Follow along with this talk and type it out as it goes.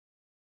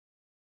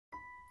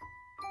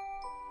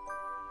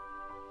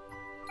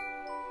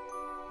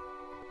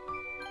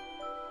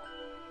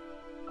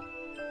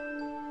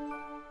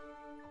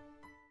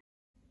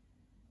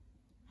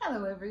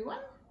everyone,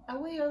 are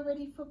we all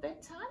ready for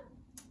bedtime?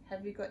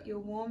 Have you got your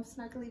warm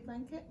snuggly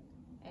blanket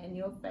and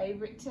your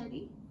favourite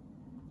teddy?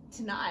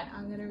 Tonight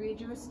I'm going to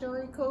read you a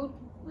story called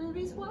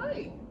Ruby's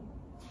Worry.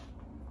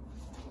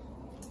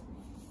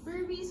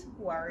 Ruby's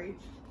Worry.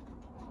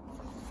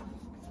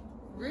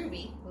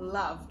 Ruby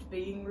loved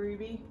being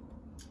Ruby.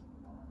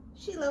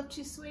 She loved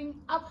to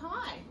swing up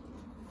high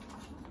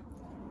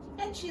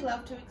and she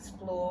loved to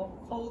explore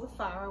all the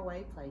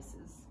faraway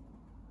places.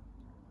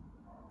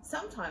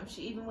 Sometimes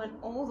she even went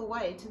all the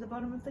way to the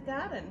bottom of the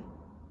garden,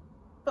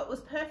 but was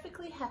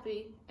perfectly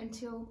happy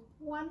until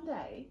one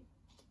day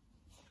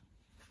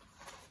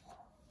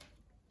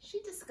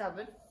she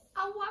discovered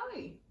a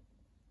worry.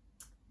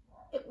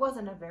 It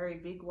wasn't a very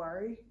big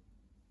worry.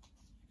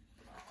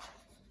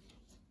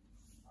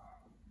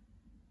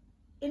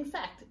 In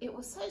fact, it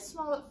was so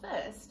small at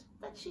first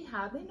that she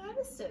hardly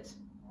noticed it.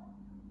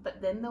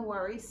 But then the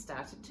worry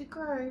started to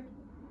grow.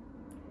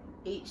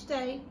 Each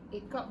day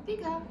it got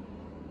bigger.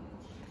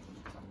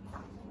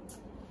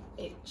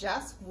 It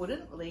just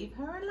wouldn't leave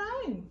her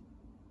alone.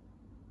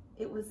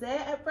 It was there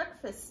at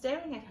breakfast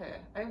staring at her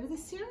over the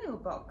cereal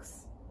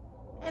box.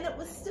 And it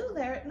was still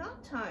there at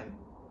night time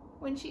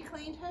when she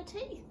cleaned her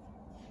teeth.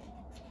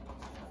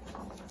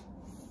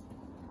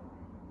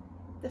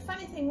 The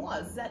funny thing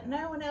was that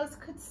no one else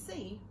could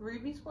see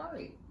Ruby's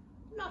worry,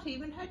 not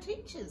even her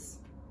teachers.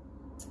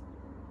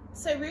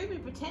 So Ruby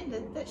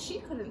pretended that she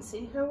couldn't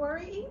see her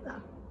worry either.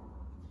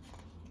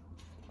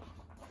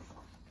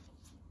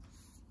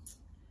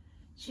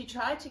 She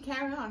tried to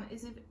carry on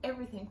as if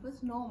everything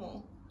was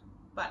normal,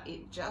 but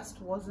it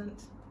just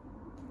wasn't.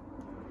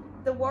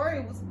 The worry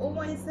was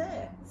always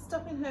there,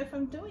 stopping her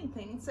from doing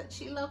things that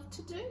she loved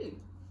to do.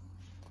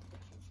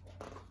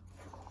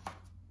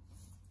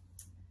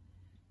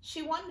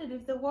 She wondered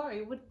if the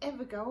worry would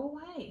ever go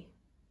away.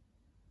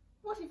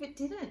 What if it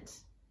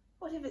didn't?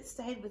 What if it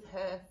stayed with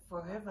her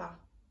forever?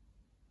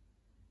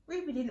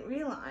 Ruby didn't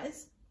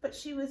realise, but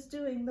she was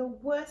doing the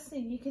worst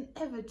thing you can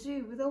ever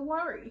do with a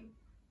worry.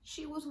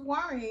 She was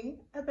worrying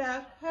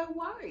about her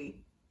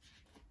worry.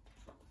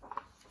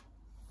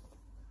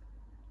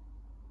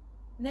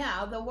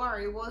 Now the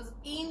worry was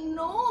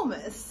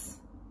enormous.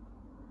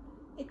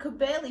 It could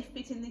barely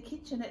fit in the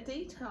kitchen at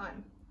tea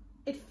time.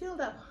 It filled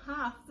up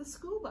half the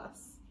school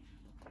bus.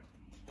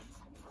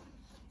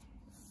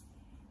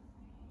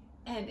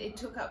 And it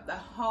took up the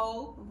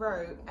whole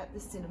row at the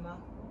cinema.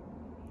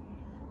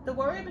 The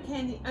worry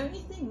became the only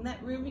thing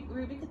that Ruby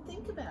could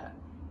think about,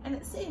 and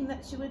it seemed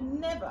that she would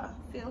never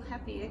feel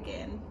happy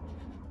again.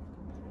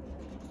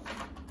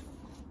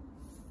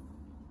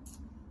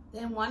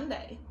 Then one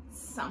day,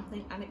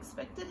 something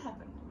unexpected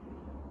happened.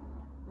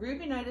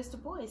 Ruby noticed a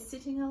boy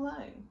sitting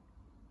alone.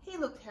 He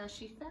looked how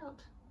she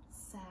felt,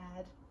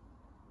 sad.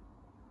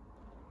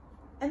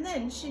 And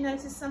then she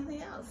noticed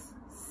something else,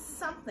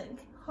 something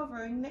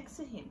hovering next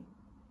to him.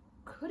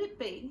 Could it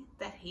be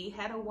that he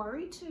had a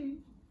worry too?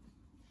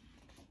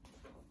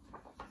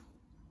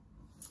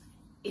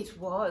 It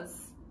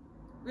was.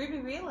 Ruby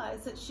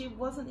realised that she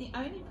wasn't the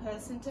only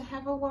person to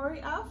have a worry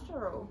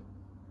after all.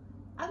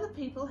 Other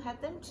people had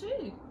them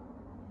too.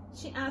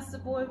 She asked the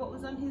boy what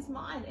was on his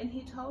mind and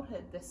he told her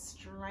the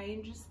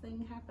strangest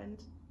thing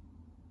happened.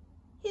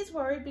 His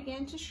worry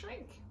began to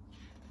shrink.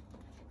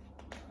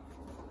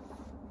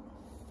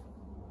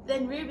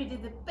 Then Ruby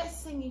did the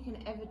best thing you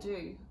can ever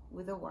do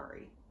with a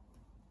worry.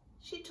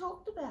 She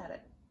talked about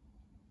it.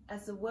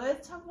 As the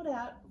words tumbled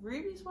out,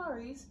 Ruby's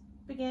worries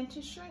began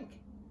to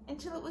shrink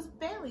until it was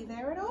barely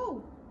there at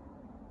all.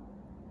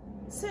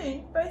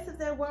 Soon, both of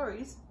their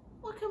worries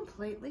were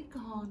completely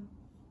gone.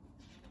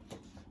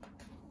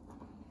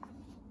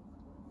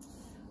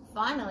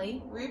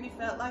 Finally, Ruby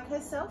felt like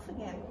herself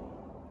again.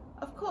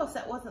 Of course,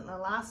 that wasn't the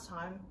last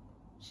time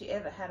she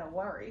ever had a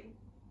worry.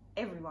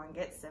 Everyone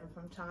gets them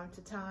from time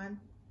to time.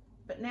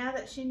 But now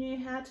that she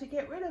knew how to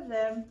get rid of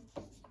them,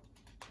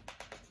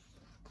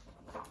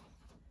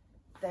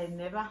 they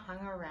never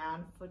hung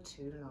around for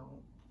too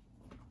long.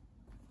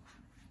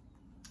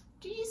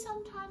 Do you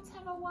sometimes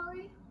have a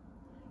worry?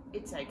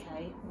 It's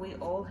okay, we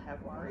all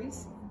have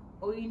worries.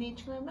 All you need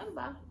to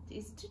remember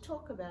is to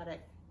talk about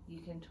it. You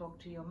can talk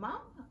to your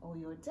mum or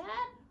your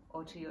dad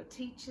or to your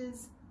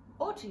teachers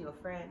or to your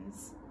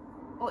friends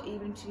or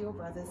even to your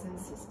brothers and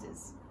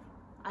sisters.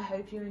 I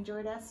hope you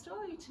enjoyed our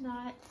story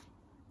tonight.